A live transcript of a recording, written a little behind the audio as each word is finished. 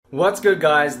What's good,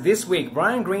 guys? This week,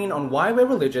 Brian Greene on Why We're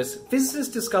Religious,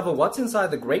 physicists discover what's inside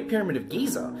the Great Pyramid of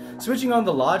Giza, switching on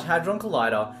the Large Hadron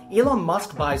Collider, Elon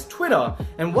Musk buys Twitter,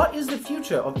 and what is the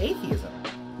future of atheism?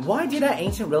 Why did our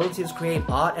ancient relatives create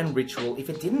art and ritual if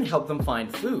it didn't help them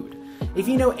find food? If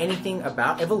you know anything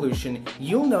about evolution,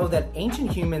 you'll know that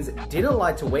ancient humans didn't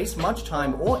like to waste much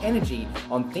time or energy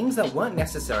on things that weren't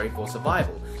necessary for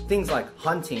survival, things like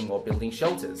hunting or building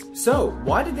shelters. So,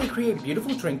 why did they create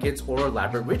beautiful trinkets or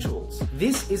elaborate rituals?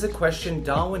 This is a question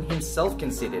Darwin himself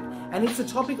considered, and it's the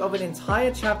topic of an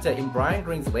entire chapter in Brian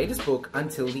Greene's latest book,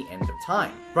 Until the End of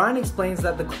Time. Brian explains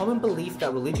that the common belief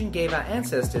that religion gave our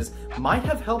ancestors might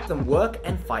have helped them work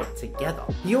and fight together.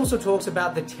 He also talks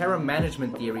about the terror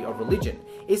management theory of religion.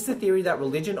 It's the theory that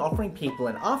religion offering people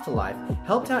an afterlife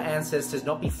helped our ancestors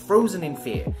not be frozen in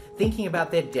fear, thinking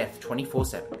about their death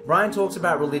 24/7. Brian talks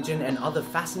about religion and other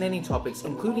fascinating topics,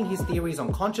 including his theories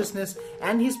on consciousness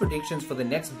and his predictions for the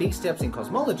next big steps in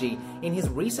cosmology in his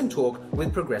recent talk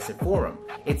with Progressive Forum.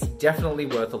 It's definitely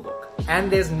worth a look. And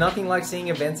there's nothing like seeing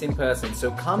events in person,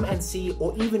 so come and see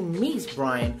or even meet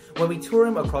Brian when we tour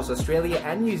him across Australia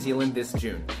and New Zealand this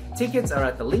June. Tickets are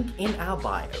at the link in our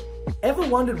bio. Ever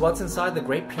wondered what's inside the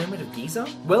Great Pyramid of Giza?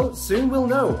 Well, soon we'll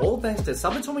know, all thanks to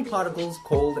subatomic particles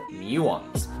called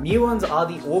muons. Muons are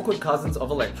the awkward cousins of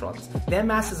electrons. Their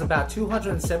mass is about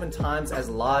 207 times as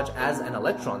large as an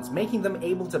electron's, making them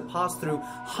able to pass through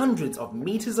hundreds of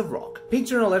meters of rock.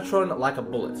 Picture an electron like a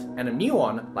bullet, and a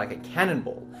muon like a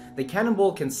cannonball. The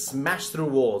cannonball can smash through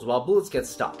walls while bullets get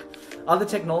stuck. Other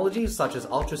technologies such as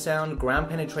ultrasound,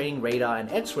 ground-penetrating radar,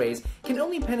 and X-rays can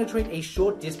only penetrate a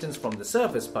short distance from the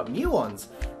surface, but muons,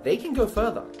 they can go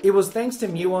further. It was thanks to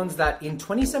muons that in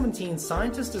 2017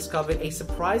 scientists discovered a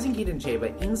surprising hidden chamber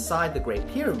inside the Great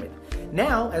Pyramid.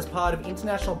 Now, as part of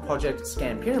international project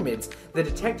Scan Pyramids, the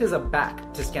detectors are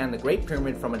back to scan the Great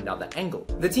Pyramid from another angle.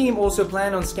 The team also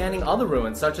plan on scanning other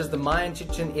ruins such as the Mayan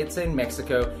Chichen Itza in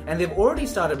Mexico, and they've already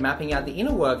started mapping out the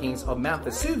inner workings of Mount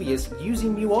Vesuvius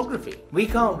using muography. We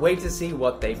can't wait to see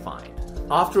what they find.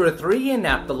 After a 3-year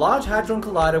nap, the Large Hadron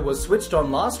Collider was switched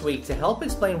on last week to help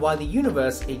explain why the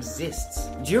universe exists.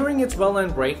 During its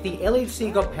well-earned break, the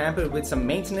LHC got pampered with some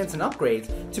maintenance and upgrades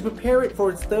to prepare it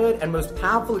for its third and most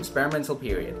powerful experimental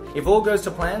period. If all goes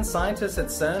to plan, scientists at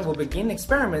CERN will begin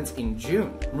experiments in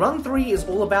June. Run 3 is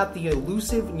all about the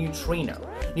elusive neutrino.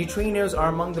 Neutrinos are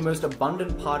among the most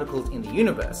abundant particles in the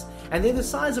universe, and they're the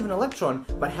size of an electron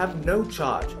but have no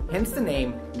charge, hence the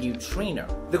name neutrino.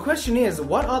 The question is,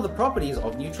 what are the properties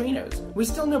of neutrinos? We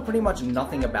still know pretty much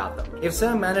nothing about them. If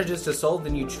CERN manages to solve the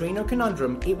neutrino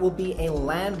conundrum, it will be a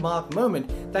landmark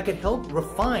moment that could help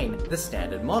refine the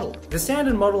Standard Model. The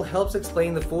Standard Model helps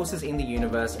explain the forces in the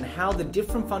universe and how the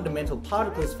different fundamental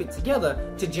particles fit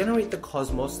together to generate the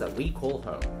cosmos that we call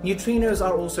home. Neutrinos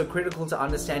are also critical to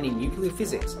understanding nuclear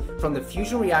physics, from the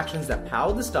fusion reactions that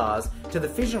power the stars to the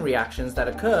fission reactions that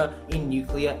occur in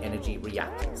nuclear energy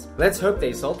reactors. Let's hope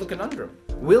they solve the conundrum.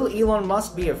 Will Elon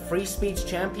Musk be a free speech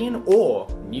champion or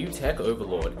new tech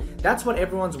overlord? That's what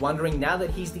everyone's wondering now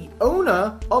that he's the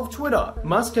owner of Twitter.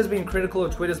 Musk has been critical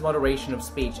of Twitter's moderation of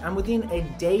speech, and within a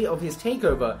day of his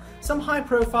takeover, some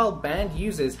high-profile banned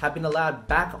users have been allowed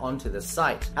back onto the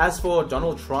site. As for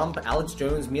Donald Trump, Alex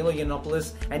Jones, Milo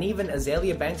Yiannopoulos, and even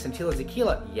Azealia Banks and Tila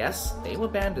Tequila, yes, they were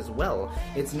banned as well.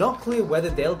 It's not clear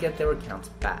whether they'll get their accounts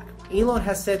back. Elon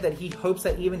has said that he hopes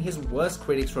that even his worst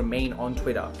critics remain on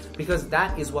Twitter, because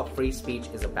that is what free speech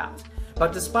is about.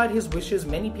 But despite his wishes,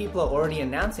 many people are already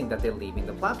announcing that they're leaving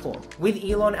the platform. With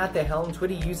Elon at the helm,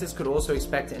 Twitter users could also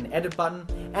expect an edit button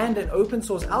and an open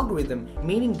source algorithm,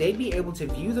 meaning they'd be able to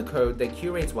view the code that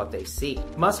curates what they see.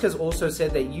 Musk has also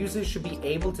said that users should be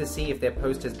able to see if their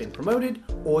post has been promoted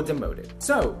or demoted.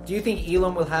 So, do you think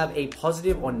Elon will have a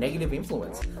positive or negative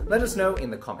influence? Let us know in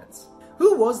the comments.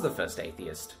 Who was the first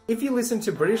atheist? If you listen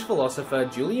to British philosopher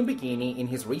Julian Baggini in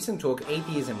his recent talk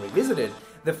Atheism Revisited,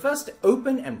 the first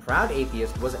open and proud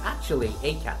atheist was actually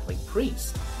a Catholic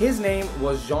priest. His name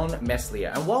was Jean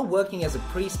Meslier, and while working as a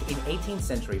priest in 18th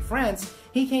century France,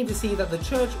 he came to see that the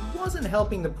church wasn't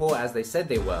helping the poor as they said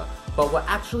they were, but were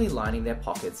actually lining their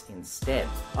pockets instead.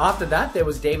 After that, there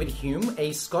was David Hume,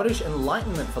 a Scottish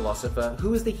Enlightenment philosopher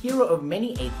who is the hero of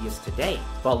many atheists today.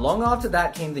 But long after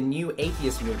that came the new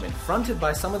atheist movement, fronted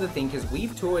by some of the thinkers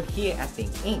we've toured here at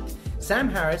Think Inc., Sam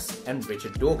Harris and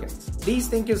Richard Dawkins. These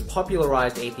thinkers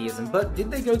popularized atheism, but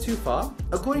did they go too far?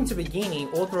 According to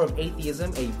Baggini, author of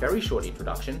Atheism, a very short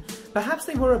introduction, perhaps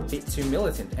they were a bit too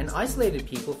militant and isolated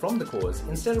people from the cause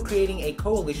instead of creating a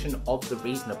coalition of the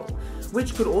reasonable,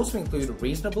 which could also include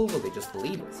reasonable religious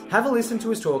believers. Have a listen to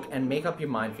his talk and make up your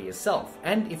mind for yourself.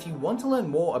 And if you want to learn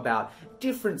more about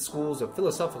different schools of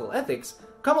philosophical ethics,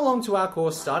 come along to our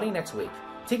course starting next week.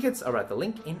 Tickets are at the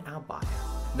link in our bio.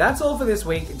 That's all for this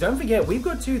week. Don't forget, we've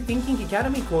got 2 Thinking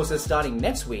Academy courses starting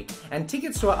next week, and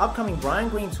tickets to our upcoming Brian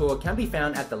Greene tour can be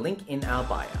found at the link in our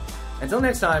bio. Until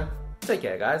next time, take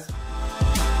care, guys.